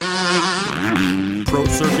Pro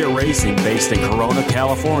Circuit Racing, based in Corona,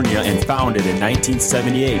 California, and founded in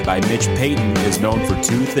 1978 by Mitch Payton, is known for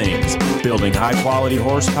two things: building high-quality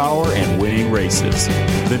horsepower and winning races.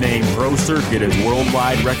 The name Pro Circuit is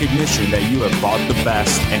worldwide recognition that you have bought the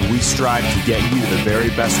best, and we strive to get you the very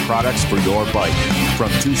best products for your bike.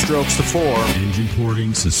 From 2 strokes to 4, engine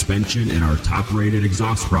porting, suspension, and our top-rated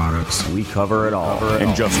exhaust products, we cover it all.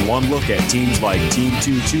 And just one look at teams like Team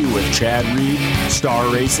 22 with Chad Reed, Star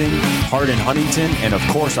Racing, Hardin Huntington, and of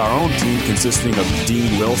course our own team consisting of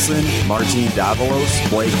Dean Wilson, Martin Davalos,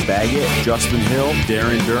 Blake Baggett, Justin Hill,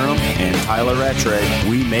 Darren Durham, and Tyler Rattray.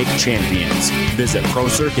 We make champions. Visit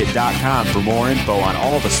ProCircuit.com for more info on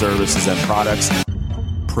all the services and products.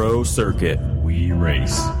 Pro Circuit, we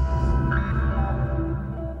race.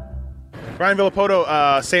 Ryan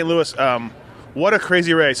Villopoto, St. Louis, what a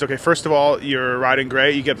crazy race. Okay, first of all, you're riding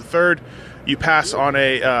great. You get the third. You pass on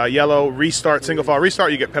a yellow restart, single file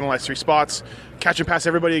restart. You get penalized 3 spots. Catch and pass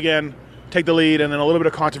everybody again. Take the lead, and then a little bit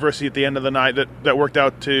of controversy at the end of the night that worked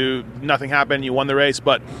out to nothing happened. You won the race,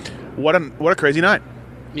 but what a crazy night.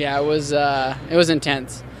 Yeah, it was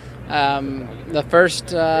intense. The first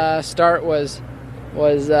start was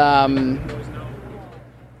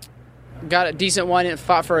got a decent one and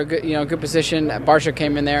fought for a good position. Barsha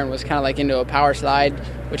came in there and was kind of like into a power slide,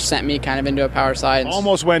 which sent me kind of into a power slide.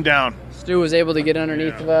 Almost went down. Stu was able to get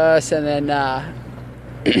underneath of us, and then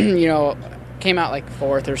came out like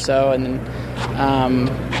 4th or so, and then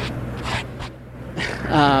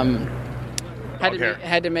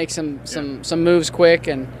had to make some moves quick,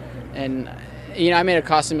 and I made a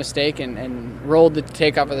costly mistake and rolled the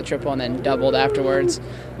takeoff of the triple and then doubled afterwards.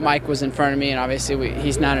 Mike was in front of me, and obviously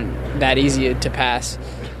he's not that easy to pass.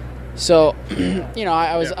 So,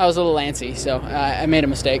 I was a little antsy, so I made a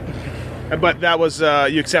mistake. But that was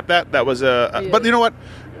you accept that? That was But you know what?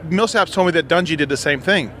 Millsaps told me that Dungey did the same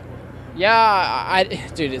thing. Yeah,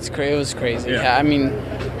 dude, it was crazy. Yeah. I mean,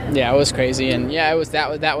 it was crazy, and it was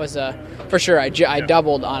that was for sure. I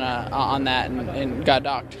doubled on that and got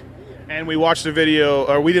docked. And we watched the video,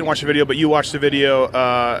 or we didn't watch the video, but you watched the video,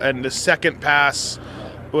 and the second pass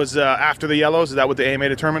was after the yellows. Is that what the AMA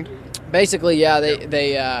determined? Basically,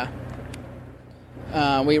 yeah.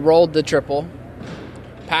 We rolled the triple,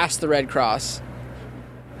 passed the red cross,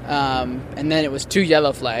 and then it was 2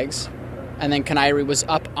 yellow flags, and then Canard was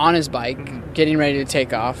up on his bike, getting ready to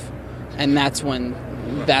take off, and that's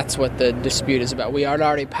what the dispute is about. We had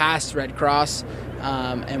already passed red cross.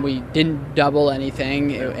 And we didn't double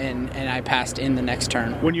anything, and I passed in the next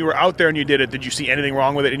turn. When you were out there and you did it, did you see anything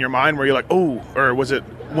wrong with it in your mind? Were you like, oh, or was it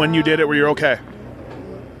when you did it where you're okay?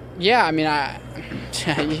 Yeah, I mean,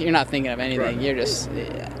 you're not thinking of anything. Right. You're just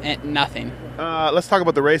nothing. Let's talk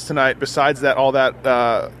about the race tonight. Besides that, all that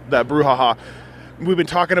brouhaha, we've been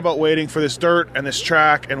talking about waiting for this dirt and this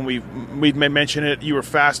track, and we've mentioned it. You were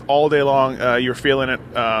fast all day long. You were feeling it.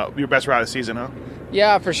 Your best ride of the season, huh?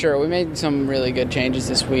 Yeah, for sure. We made some really good changes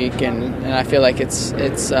this week, and I feel like it's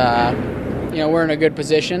we're in a good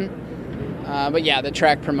position. But yeah, the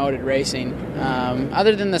track promoted racing.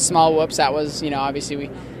 Other than the small whoops, that was obviously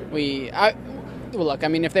look. I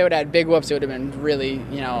mean, if they would have had big whoops, it would have been really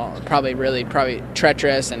probably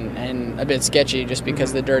treacherous and a bit sketchy just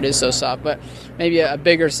because the dirt is so soft. But maybe a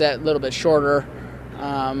bigger set, a little bit shorter.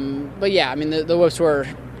 But yeah, I mean the whoops were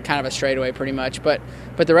kind of a straightaway pretty much, but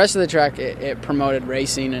the rest of the track it promoted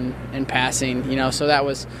racing and passing,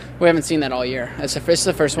 so we haven't seen that all year. It's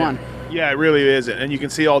the first one. Yeah, it really is, and you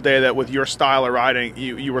can see all day that with your style of riding,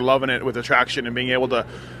 you were loving it with the traction and being able to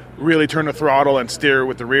really turn the throttle and steer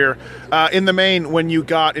with the rear. In the main, when you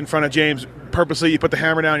got in front of James, purposely you put the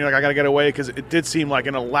hammer down, you're like, I gotta get away, because it did seem like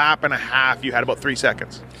in a lap and a half you had about 3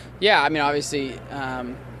 seconds. Yeah, I mean obviously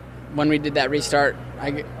when we did that restart,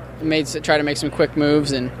 I tried to make some quick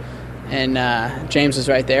moves, and James was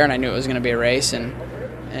right there, and I knew it was going to be a race, and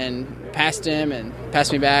passed him, and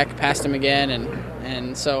passed me back, passed him again,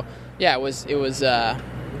 and so yeah, it was a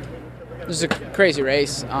crazy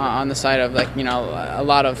race on the side of a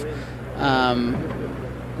lot of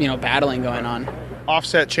battling going on.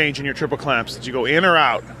 Offset change in your triple clamps. Did you go in or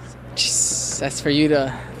out? That's for you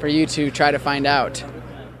to try to find out.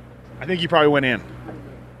 I think you probably went in.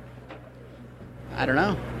 I don't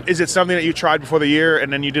know. Is it something that you tried before the year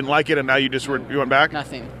and then you didn't like it and now you went back?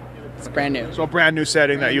 Nothing. It's brand new. So a brand new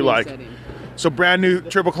setting that you like. So brand new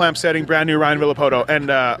triple clamp setting, brand new Ryan Villopoto.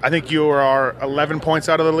 And I think you are 11 points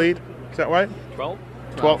out of the lead. Is that right? 12.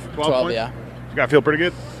 12 points? Yeah. You got to feel pretty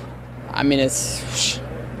good? I mean, it just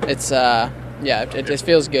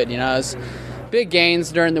feels good. It's big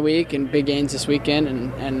gains during the week and big gains this weekend.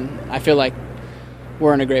 And I feel like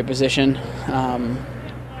we're in a great position.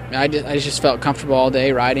 I just felt comfortable all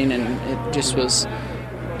day riding, and it just was,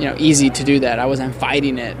 easy to do that. I wasn't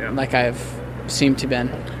fighting it like I've seemed to been.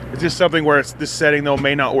 Is this something where this setting, though,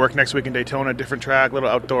 may not work next week in Daytona? Different track, little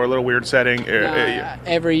outdoor, little weird setting?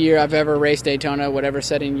 Every year I've ever raced Daytona, whatever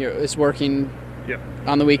setting is working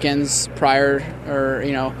on the weekends prior or,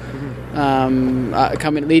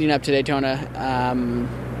 leading up to Daytona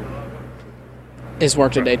is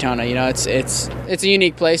worked at Daytona. It's a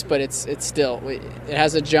unique place, but it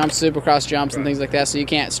has a jump, Supercross jumps and things like that, so you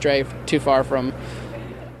can't stray too far from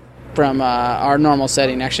our normal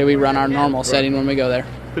setting. Actually, we run our normal setting when we go there.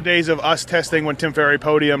 The days of us testing when Tim Ferry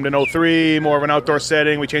podiumed in 03, more of an outdoor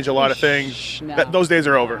setting, we changed a lot of things. No. Those days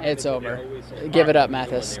are over. It's over. Give it up,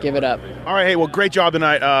 Mathis. Give it up. All right, hey, well, great job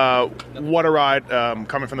tonight. What a ride,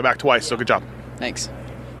 coming from the back twice, so good job. Thanks.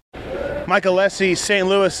 Mike Alessi, St.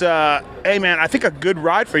 Louis, hey, man, I think a good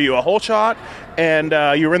ride for you. A whole shot, and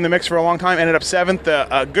you were in the mix for a long time, ended up 7th.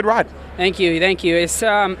 A good ride. Thank you. It's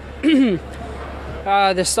the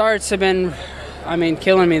starts have been,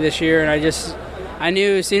 killing me this year, and I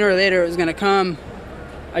knew sooner or later it was going to come.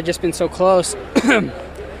 I'd just been so close, and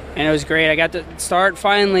it was great. I got to start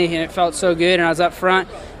finally, and it felt so good, and I was up front.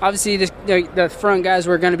 Obviously, the front guys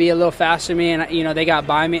were going to be a little faster than me, and, they got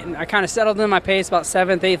by me. And I kind of settled in my pace about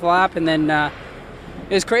 7th, 8th lap, and then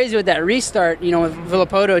it was crazy with that restart, with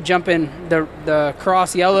Villopoto jumping the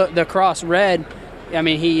cross yellow, the cross red.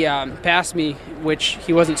 He passed me, which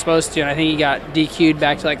he wasn't supposed to, and I think he got DQ'd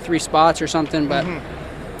back to like 3 spots or something, but...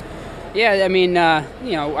 Yeah,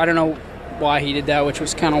 I don't know why he did that, which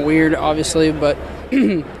was kind of weird, obviously, but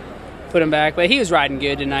put him back. But he was riding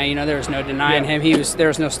good tonight. There was no denying him. There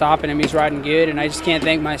was no stopping him. He's riding good, and I just can't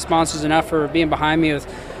thank my sponsors enough for being behind me with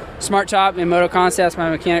Smart Top and Moto Concepts, my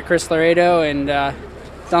mechanic Chris Laredo, and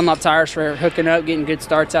Dunlop Tires for hooking up, getting good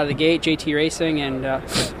starts out of the gate, JT Racing, and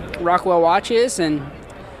Rockwell Watches, and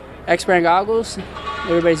X-Brand Goggles.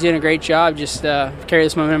 Everybody's doing a great job. Just carry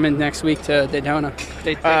this momentum next week to Daytona.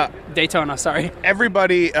 Daytona, sorry.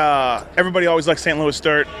 Everybody always likes St. Louis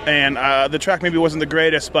dirt, and the track maybe wasn't the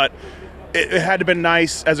greatest, but it had to be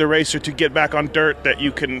nice as a racer to get back on dirt that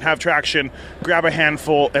you can have traction, grab a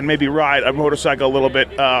handful, and maybe ride a motorcycle a little bit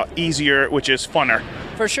easier, which is funner.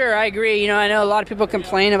 For sure, I agree. I know a lot of people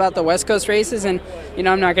complain about the West Coast races, and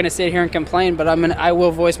I'm not going to sit here and complain, but I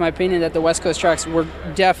will voice my opinion that the West Coast tracks were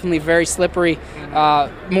definitely very slippery,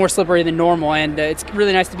 more slippery than normal, and it's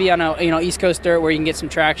really nice to be on a East Coast dirt where you can get some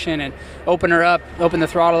traction and open the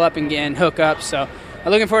throttle up and hook up. So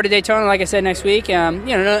I'm looking forward to Daytona, like I said, next week.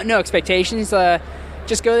 No expectations.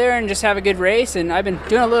 Just go there and just have a good race. And I've been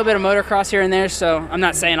doing a little bit of motocross here and there, so I'm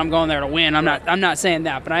not saying I'm going there to win. I'm not saying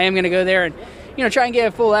that, but I am going to go there and try and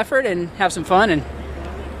give a full effort and have some fun, and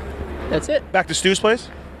that's it. Back to Stu's place?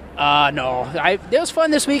 No. It was fun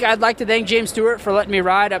this week. I'd like to thank James Stewart for letting me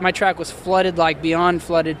ride. My track was flooded, like beyond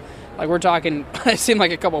flooded. Like we're talking, it seemed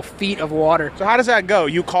like a couple feet of water. So how does that go?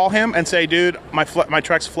 You call him and say, dude, my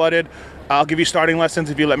track's flooded. I'll give you starting lessons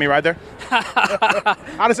if you let me ride there?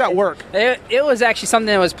 How does that work? It was actually something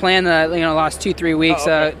that was planned the last 2-3 weeks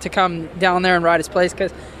to come down there and ride his place,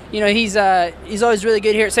 because he's always really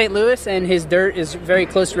good here at St. Louis, and his dirt is very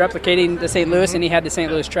close to replicating the St. Louis, and he had the St.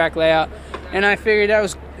 Louis track layout. And I figured that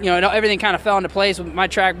was, everything kind of fell into place with my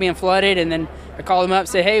track being flooded, and then I called him up,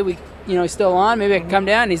 say, hey, he's still on, maybe I can come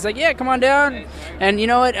down. And he's like, yeah, come on down. And you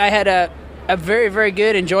know what? I had a very, very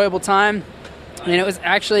good, enjoyable time, and it was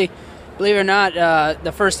actually, believe it or not,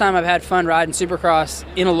 the first time I've had fun riding Supercross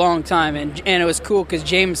in a long time, and it was cool because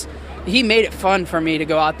James, he made it fun for me to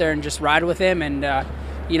go out there and just ride with him, and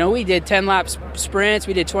we did 10-lap sprints,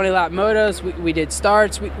 we did 20-lap motos, we did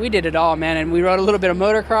starts, we did it all, man, and we rode a little bit of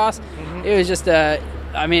motocross. It was just I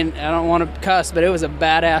don't want to cuss, but it was a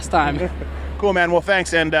badass time. Cool, man. Well,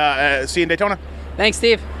 thanks, and see you in Daytona. Thanks,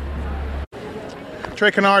 Steve.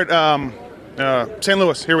 Trey Canard, St.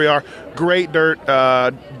 Louis, here we are. Great dirt,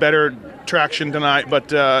 better traction tonight,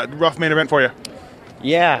 but rough main event for you.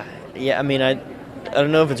 Yeah. I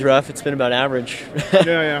don't know if it's rough. It's been about average.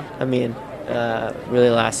 Yeah. Really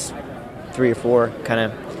last 3 or 4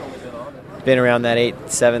 kind of been around that 8th,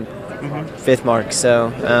 7th, 5th mark.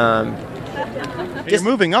 So you're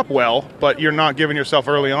moving up well, but you're not giving yourself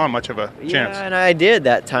early on much of a chance. Yeah, and I did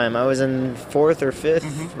that time. I was in 4th or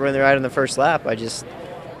 5th running right on the first lap. I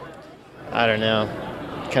don't know,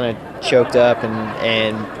 kind of choked up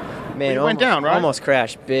and man, went down, right? Almost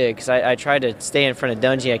crashed big because I tried to stay in front of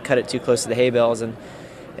Dungy. I cut it too close to the hay bales, and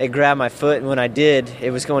it grabbed my foot, and when I did,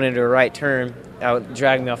 it was going into a right turn. It was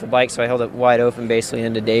dragging me off the bike, so I held it wide open basically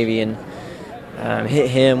into Davey and hit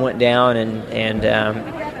him, went down, and I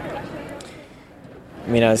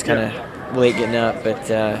was kind of late getting up, but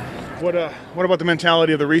What about the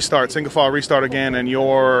mentality of the restart, single file restart again, and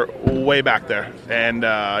you're way back there, and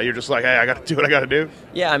you're just like, hey, I got to do what I got to do?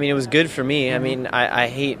 Yeah, I mean, it was good for me. I mean,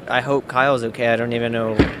 I hope Kyle's okay. I don't even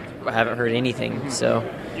know. I haven't heard anything. So,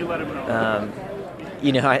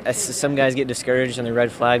 some guys get discouraged on the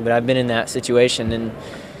red flag, but I've been in that situation, and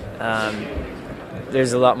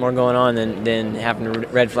there's a lot more going on than having to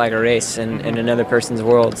red flag a race in another person's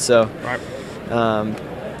world. So, right.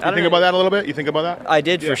 You think about that a little bit? You think about that? I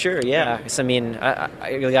did, for sure, yeah. I mean,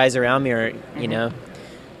 the guys around me are,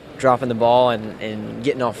 dropping the ball and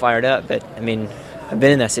getting all fired up. But, I mean, I've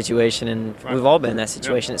been in that situation, and we've all been in that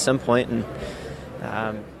situation at some point. And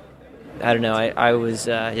I don't know. I was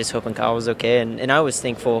just hoping Kyle was okay. And I was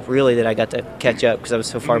thankful, really, that I got to catch up because I was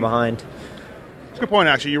so far behind. That's a good point,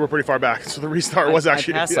 actually. You were pretty far back. So the restart was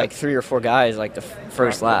actually... I passed like 3 or 4 guys like the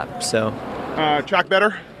first lap. So track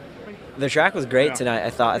better? The track was great tonight, I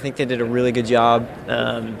thought. I think they did a really good job.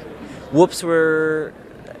 Whoops were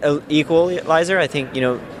an equalizer. I think,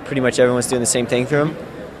 pretty much everyone's doing the same thing through them.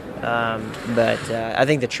 But I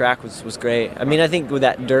think the track was great. I mean, I think with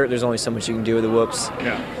that dirt, there's only so much you can do with the whoops.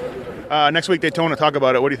 Yeah. Next week, Daytona, talk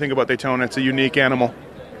about it. What do you think about Daytona? It's a unique animal.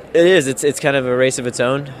 It is. It's kind of a race of its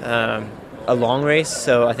own, a long race,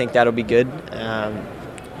 so I think that'll be good. Have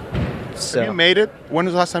you made it? When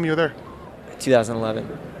was the last time you were there?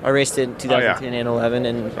 2011. I raced it in 2010 and 11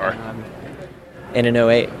 and in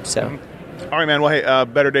 08. So. All right, man. Well, hey,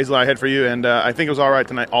 better days lie ahead for you, and I think it was all right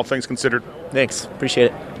tonight, all things considered. Thanks. Appreciate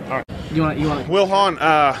it. All right. You want Will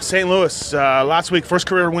Hahn, St. Louis, last week, first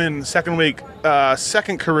career win, second week,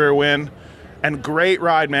 second career win, and great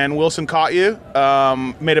ride, man. Wilson caught you,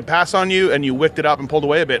 made a pass on you, and you wicked it up and pulled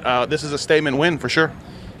away a bit. This is a statement win for sure.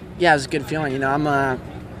 Yeah, it was a good feeling. I'm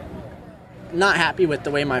not happy with the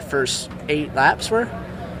way my first 8 laps were.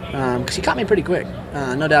 Because he caught me pretty quick,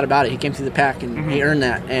 no doubt about it. He came through the pack and he earned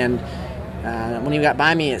that. And when he got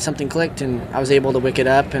by me, something clicked and I was able to wick it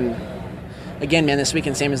up. And again, man, this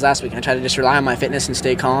weekend, same as last week, I tried to just rely on my fitness and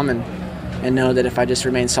stay calm and know that if I just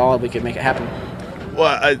remain solid, we could make it happen.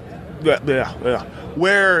 Well,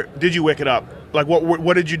 where did you wick it up? Like,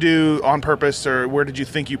 what did you do on purpose, or where did you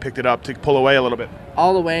think you picked it up to pull away a little bit?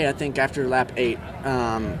 All the way, I think, after lap 8.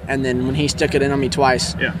 And then when he stuck it in on me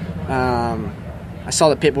twice, I saw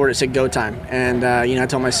the pit board, it said go time. And, I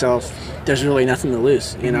told myself, there's really nothing to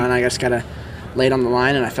lose, and I just got to lay it on the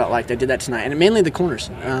line, and I felt like I did that tonight. And mainly the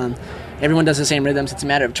corners. Everyone does the same rhythms. It's a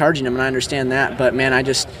matter of charging them, and I understand that. But, man, I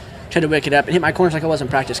just tried to wick it up and hit my corners like I was in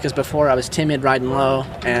practice, because before I was timid, riding low,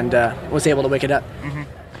 and was able to wick it up. Mm-hmm.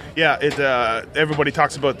 Yeah, everybody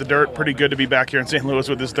talks about the dirt. Pretty good to be back here in St. Louis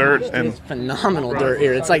with this dirt. And it's phenomenal dirt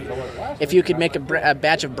here. It's like if you could make a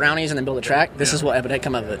batch of brownies and then build a track, this is what would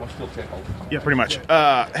come of it. Yeah, pretty much.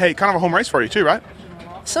 Hey, kind of a home race for you too, right?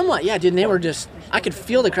 Somewhat, yeah, dude. And they were just, I could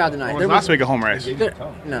feel the crowd tonight. Was last week a home race?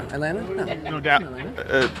 No, Atlanta? No doubt.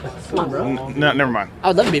 Come on, bro. No, never mind. I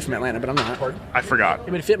would love to be from Atlanta, but I'm not. I forgot.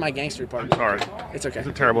 It would fit my gangster part. I'm sorry. It's okay. It's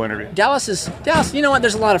a terrible interview. Dallas, you know what?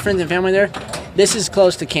 There's a lot of friends and family there. This is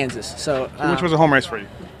close to Kansas. So which was a home race for you?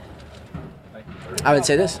 I would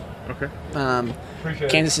say this. Okay.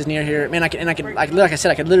 Kansas is near here. Man, I could, like I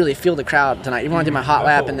said, I could literally feel the crowd tonight. Even when I did my hot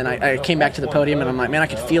lap, and then I came back to the podium, and I'm like, man, I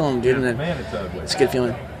could feel them, dude. And then it's a good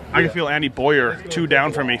feeling. I can feel Andy Boyer 2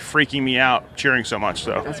 down from me, freaking me out, cheering so much.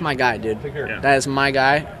 So that's my guy, dude. Yeah. That is my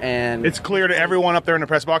guy, and it's clear to everyone up there in the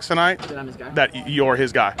press box tonight that I'm his guy. That you're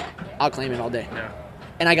his guy. I'll claim it all day. Yeah.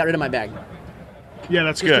 And I got rid of my bag. Yeah,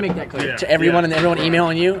 that's Just good. To make that clear to everyone and everyone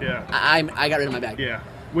emailing you. Yeah. I got rid of my bag. Yeah.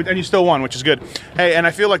 And you still won, which is good. Hey, and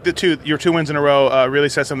I feel like your 2 wins in a row really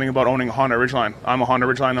says something about owning a Honda Ridgeline. I'm a Honda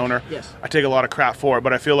Ridgeline owner. Yes. I take a lot of crap for it,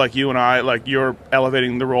 but I feel like you and I, you're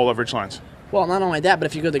elevating the role of Ridgelines. Well, not only that, but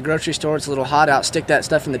if you go to the grocery store, it's a little hot out. Stick that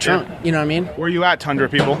stuff in the trunk. Yeah. You know what I mean? Where are you at, Tundra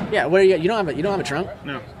people? Yeah, where are you at? You don't have a trunk?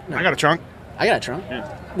 No. I got a trunk. I got a trunk. Yeah.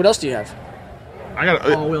 What else do you have? I got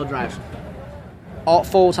all-wheel drive. All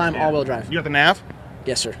full-time all-wheel drive. You got the nav?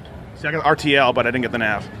 Yes, sir. See, I got RTL, but I didn't get the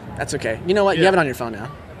nav. That's okay. You know what? You have it on your phone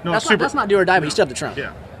now. No, that's not do or die, but you still have the trunk.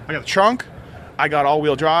 Yeah. I got the trunk. I got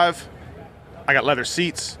all-wheel drive. I got leather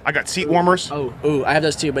seats. I got seat warmers. Oh, I have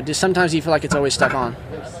those too, but just sometimes you feel like it's always stuck on.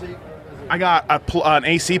 I got an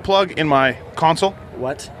AC plug in my console.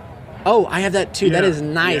 What? Oh, I have that too. Yeah. That is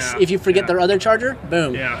nice. If you forget their other charger,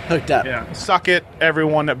 boom, hooked up. Yeah. Suck it,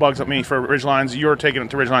 everyone that bugs at me for Ridgelines. You're taking it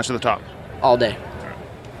to Ridgelines to the top. All day.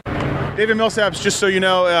 David Millsaps, just so you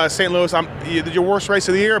know, St. Louis, your worst race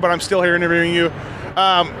of the year, but I'm still here interviewing you.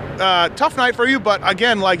 Tough night for you, but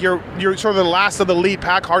again, you're sort of the last of the lead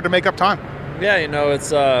pack, hard to make up time. Yeah,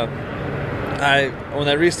 it's when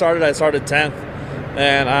I restarted, I started 10th,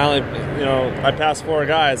 and I only, I passed 4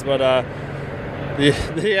 guys, but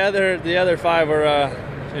The other 5 were,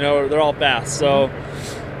 they're all fast. So,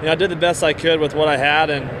 I did the best I could with what I had,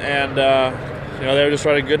 and they were just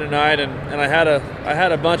running good tonight. And I had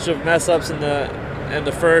a bunch of mess ups in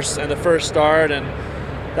the first start, and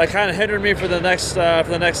that kind of hindered me for the next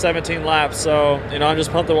 17 laps. So, I'm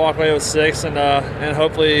just pumped to walk away with 6 and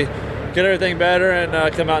hopefully get everything better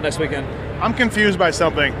and come out next weekend. I'm confused by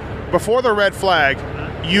something. Before the red flag,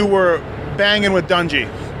 you were banging with Dungey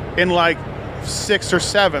in like 6th or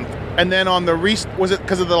 7th, and then on the was it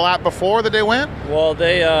because of the lap before that they went? Well,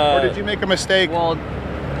 they or did you make a mistake? Well,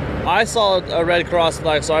 I saw a red cross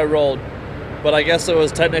flag, so I rolled, but I guess it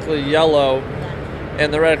was technically yellow,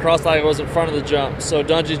 and the red cross flag was in front of the jump, so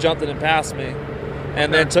Dungey jumped in and passed me,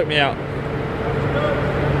 and then took me out.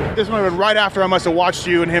 This one was right after I must have watched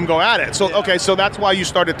you and him go at it. So yeah. Okay, so that's why you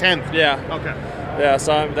started 10th. Yeah. Okay. Yeah,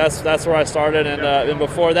 so that's where I started, and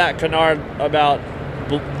before that, Canard about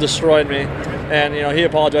destroyed me, and he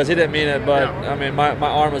apologized. He didn't mean it, but I mean my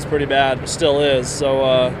arm was pretty bad, still is.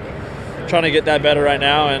 So trying to get that better right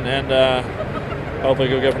now, and hopefully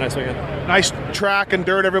go good for next weekend. Nice track and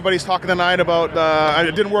dirt. Everybody's talking tonight about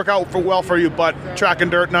it didn't work out well for you, but track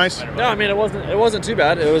and dirt, nice. No, I mean it wasn't too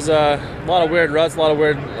bad. It was a lot of weird ruts, a lot of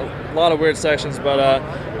weird sections, but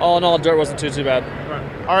all in all, dirt wasn't too bad.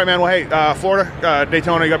 All right, man. Well, hey, Florida,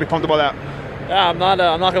 Daytona, you got to be pumped about that. Yeah, I'm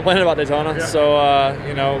not complaining about Daytona. Yeah. So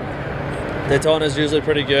Daytona is usually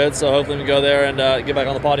pretty good. So hopefully we can go there and get back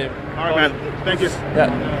on the podium. All right, man. Thank you.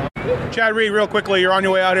 Yeah. Chad Reed, real quickly, you're on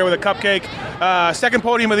your way out here with a cupcake. Second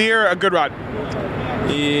podium of the year, a good ride.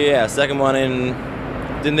 Yeah, second one in.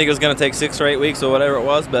 Didn't think it was going to take 6 or 8 weeks or whatever it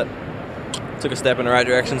was, but took a step in the right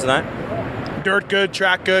direction tonight. Dirt good,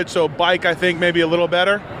 track good, so bike I think maybe a little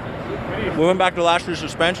better. We went back to last year's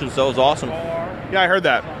suspension, so it was awesome. Yeah, I heard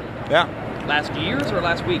that. Yeah. Last year's or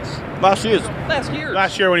last week's? Last year's. Last year's.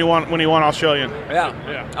 Last year when he won Australian.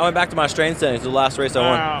 Yeah. I went back to my strain settings, the last race I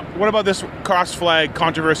won. What about this cross flag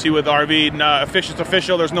controversy with RV? It's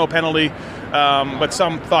official, there's no penalty, but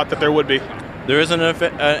some thought that there would be. There isn't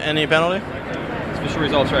any penalty? Official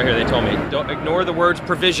results right here, they told me. Don't ignore the words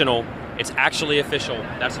provisional. It's actually official.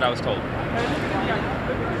 That's what I was told.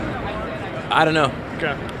 I don't know.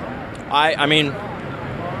 Okay. I mean,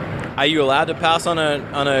 are you allowed to pass on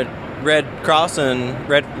a red cross and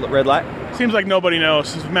red light? Seems like nobody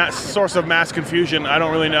knows. It's source of mass confusion. I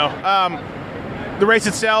don't really know. The race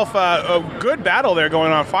itself, a good battle there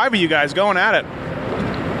going on. 5 of you guys going at it.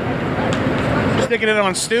 Sticking it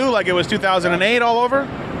on Stu like it was 2008 all over?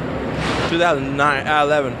 2009,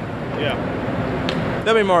 11. Yeah.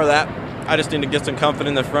 There'll be more of that. I just need to get some comfort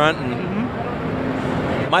in the front.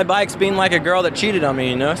 And my bike's been like a girl that cheated on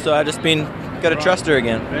me, so I just got to trust her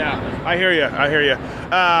again. Yeah, I hear you.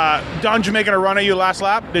 Dunge making a run at you last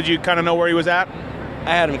lap. Did you kind of know where he was at?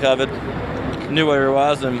 I had him covered. Knew where he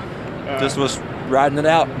was and just was riding it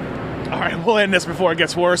out. All right, we'll end this before it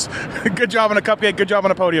gets worse. Good job on a cupcake. Good job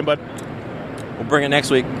on a podium, bud. We'll bring it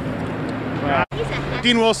next week.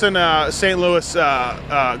 Dean Wilson, St. Louis,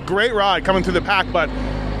 great ride coming through the pack, but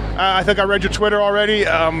I think I read your Twitter already.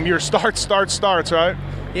 Your starts, right?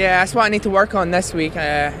 Yeah, that's what I need to work on this week.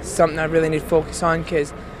 Something I really need to focus on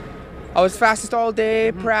because I was fastest all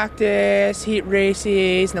day, practice, heat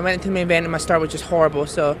races, and I went into the main event and my start was just horrible.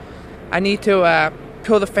 So I need to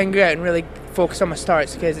pull the finger out and really focus on my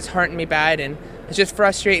starts because it's hurting me bad and it's just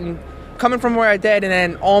frustrating coming from where I did and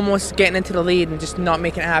then almost getting into the lead and just not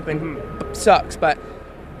making it happen. Sucks, but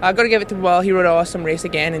I've got to give it to Will. He rode an awesome race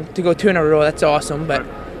again, and to go 2 in a row, that's awesome. But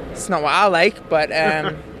it's not what I like. But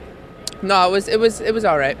no, it was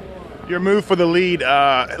all right. Your move for the lead,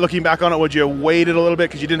 looking back on it, would you have waited a little bit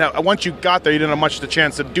because you didn't have? Once you got there, you didn't have much of the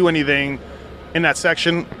chance to do anything in that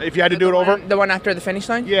section. If you had to do it over, the one after the finish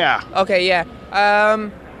line. Yeah. Okay. Yeah.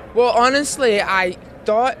 Well, honestly, I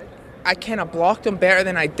thought I kind of blocked him better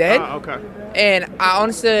than I did. Okay. And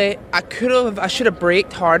I should have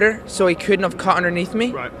braked harder so he couldn't have cut underneath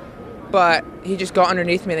me. Right. But he just got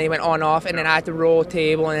underneath me and then he went on off and then I had to roll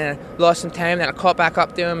table and then I lost some time. Then I caught back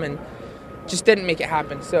up to him and just didn't make it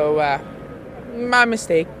happen. So my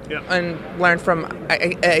mistake. Yeah. And learn from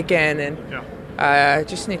it again and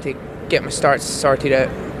just need to get my starts sorted out.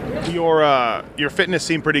 Your fitness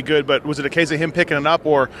seemed pretty good, but was it a case of him picking it up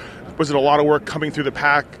or was it a lot of work coming through the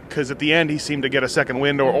pack? Because at the end he seemed to get a second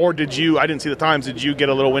wind, or did you? I didn't see the times. Did you get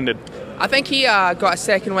a little winded? I think he got a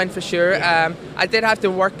second wind for sure. I did have to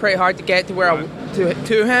work pretty hard to get to where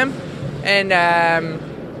to him, and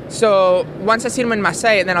so once I seen him in my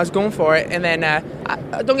sight, and then I was going for it, and then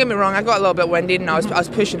don't get me wrong, I got a little bit winded, and I was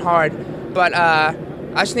pushing hard, but I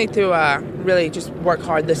just need to really just work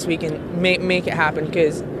hard this week and make it happen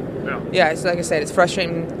because it's like I said, it's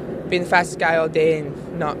frustrating being the fastest guy all day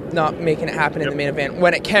and not making it happen in the main event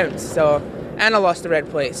when it counts. So, and I lost the red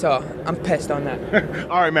plate, so I'm pissed on that.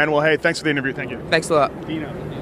 All right, man. Well, hey, thanks for the interview. Thank you. Thanks a lot.